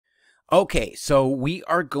Okay, so we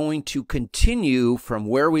are going to continue from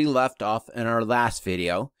where we left off in our last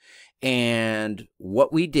video. And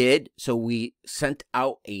what we did, so we sent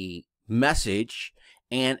out a message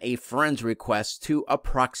and a friend's request to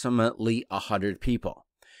approximately 100 people.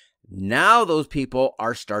 Now those people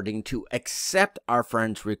are starting to accept our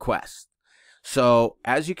friend's request. So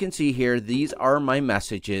as you can see here, these are my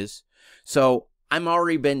messages. So I'm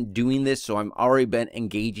already been doing this, so I'm already been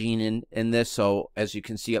engaging in this. So as you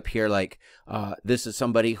can see up here, like this is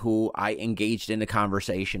somebody who I engaged in a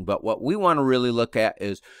conversation. But what we want to really look at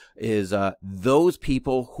is those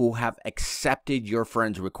people who have accepted your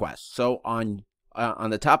friend's request. So on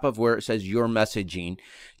the top of where it says your messaging,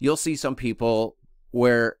 you'll see some people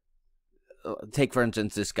where, take for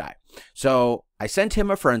instance this guy. So I sent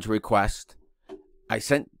him a friend's request. I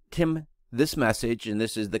sent him this message, and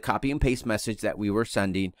this is the copy and paste message that we were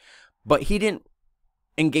sending, but he didn't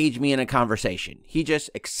engage me in a conversation. He just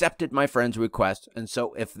accepted my friend's request. And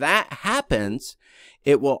so if that happens,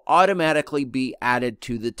 it will automatically be added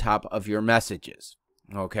to the top of your messages.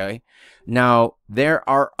 Okay. Now there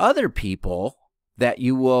are other people that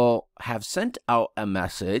you will have sent out a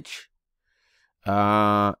message.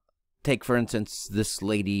 Take for instance this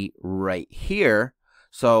lady right here.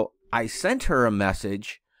 So I sent her a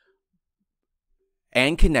message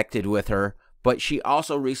and connected with her, but she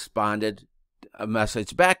also responded a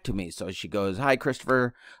message back to me. So she goes, "Hi,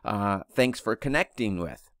 Christopher, thanks for connecting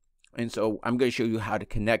with." And so I'm going to show you how to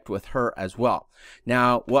connect with her as well.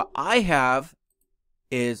 Now, what I have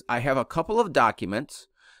is I have a couple of documents.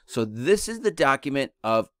 So this is the document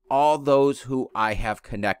of all those who I have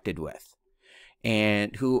connected with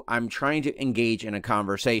and who I'm trying to engage in a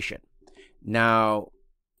conversation. Now,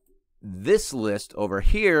 this list over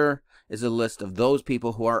here is a list of those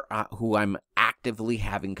people who I'm actively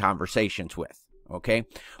having conversations with. Okay,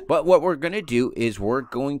 but what we're going to do is we're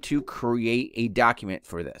going to create a document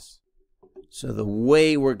for this. So the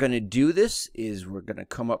way we're going to do this is we're going to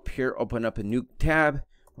come up here, open up a new tab.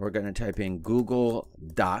 We're going to type in Google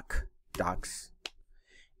Docs,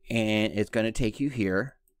 and it's going to take you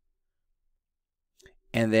here.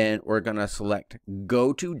 And then we're going to select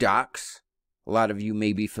Go to Docs. A lot of you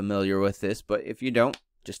may be familiar with this, but if you don't,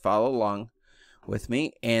 just follow along with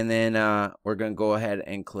me. And then we're going to go ahead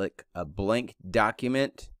and click a blank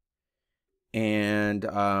document. And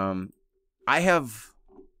I have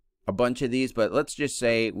a bunch of these, but let's just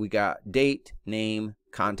say we got date, name,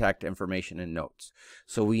 contact information, and notes.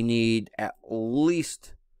 So we need at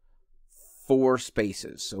least 4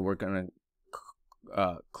 spaces. So we're going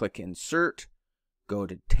to click Insert, go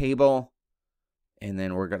to Table, and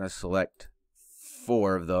then we're going to select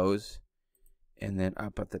 4 of those. And then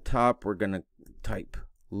up at the top, we're going to type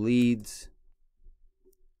leads.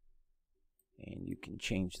 And you can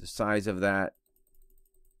change the size of that.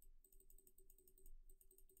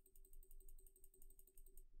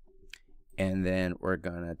 And then we're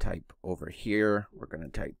going to type over here, we're going to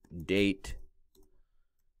type date,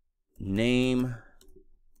 name,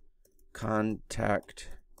 contact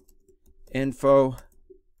info,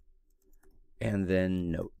 and then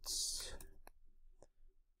notes.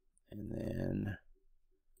 And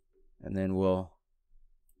then we'll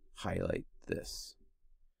highlight this.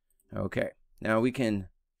 Okay, now we can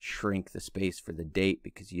shrink the space for the date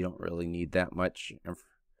because you don't really need that much,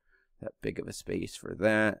 that big of a space for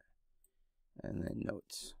that. And then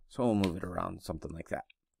notes. So we'll move it around, something like that.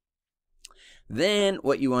 Then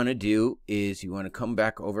what you want to do is you want to come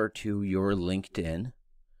back over to your LinkedIn.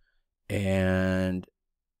 And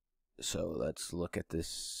so let's look at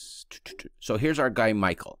this. So here's our guy,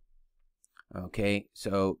 Michael. Okay,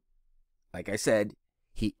 so like I said,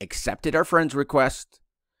 he accepted our friend's request,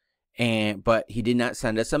 but he did not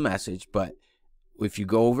send us a message. But if you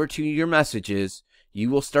go over to your messages, you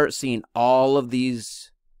will start seeing all of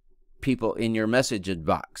these people in your message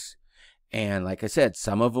box. And like I said,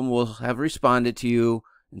 some of them will have responded to you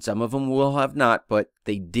and some of them will have not, but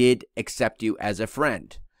they did accept you as a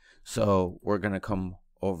friend. So we're going to come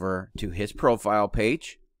over to his profile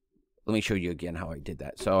page. Let me show you again how I did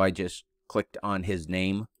that. So I just clicked on his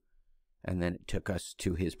name and then it took us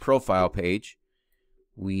to his profile page.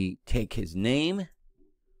 We take his name,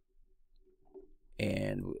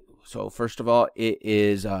 and so first of all, it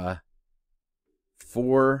is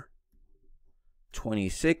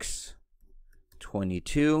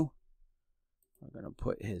 4/26/22. We're going to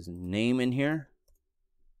put his name in here,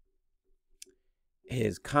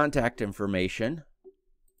 his contact information.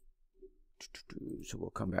 So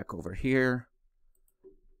we'll come back over here.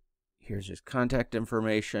 Here's his contact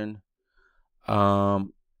information.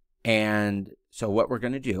 And so what we're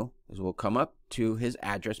going to do is we'll come up to his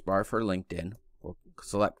address bar for LinkedIn. We'll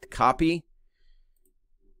select copy,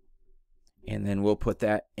 and then we'll put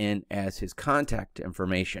that in as his contact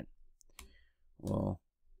information. We'll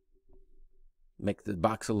make the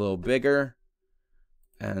box a little bigger,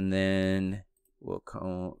 and then we'll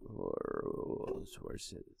come,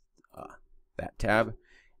 where's it? That tab,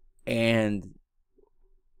 and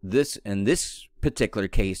this, in this particular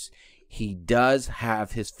case, he does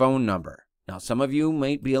have his phone number. Now, some of you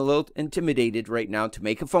might be a little intimidated right now to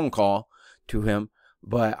make a phone call to him,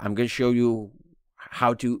 but I'm going to show you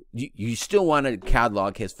how to. You still want to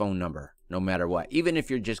catalog his phone number no matter what, even if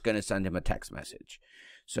you're just going to send him a text message.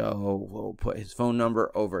 So we'll put his phone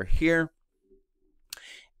number over here.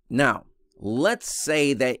 Now, let's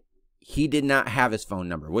say that he did not have his phone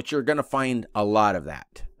number, which you're going to find a lot of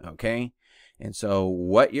that, okay? And so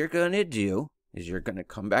what you're going to do is you're going to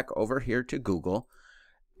come back over here to Google,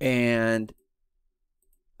 and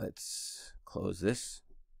let's close this.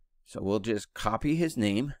 So we'll just copy his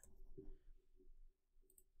name,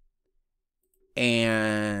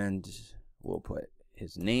 and we'll put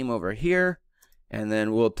his name over here, and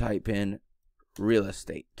then we'll type in real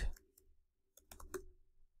estate.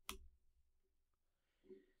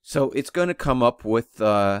 So it's going to come up with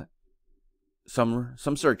some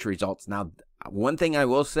search results. Now, one thing I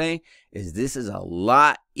will say is this is a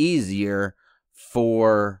lot easier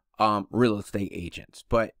for real estate agents.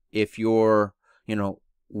 But if you're,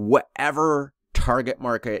 whatever target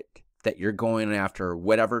market that you're going after,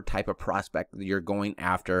 whatever type of prospect that you're going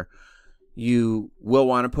after, you will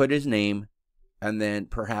want to put his name, and then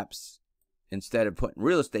perhaps instead of putting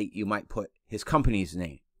real estate, you might put his company's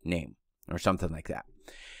name or something like that.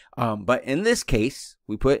 But in this case,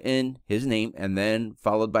 we put in his name and then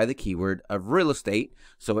followed by the keyword of real estate.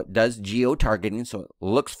 So it does geo-targeting. So it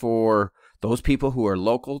looks for those people who are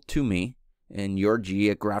local to me in your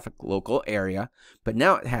geographic local area. But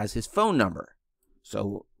now it has his phone number.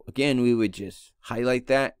 So again, we would just highlight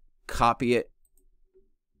that, copy it,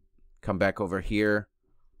 come back over here.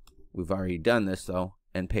 We've already done this though,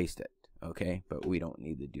 and paste it. Okay, but we don't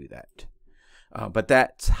need to do that. But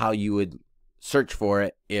that's how you would search for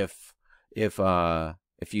it if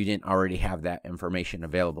you didn't already have that information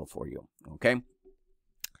available for you. Okay.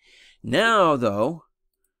 Now though,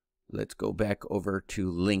 let's go back over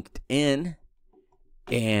to LinkedIn,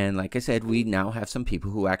 and like I said, we now have some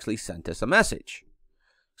people who actually sent us a message.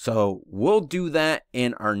 So we'll do that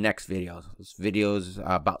in our next video. This video is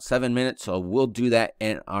about 7 minutes, so we'll do that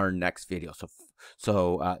in our next video.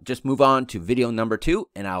 So just move on to video number 2,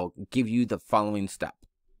 and I'll give you the following step.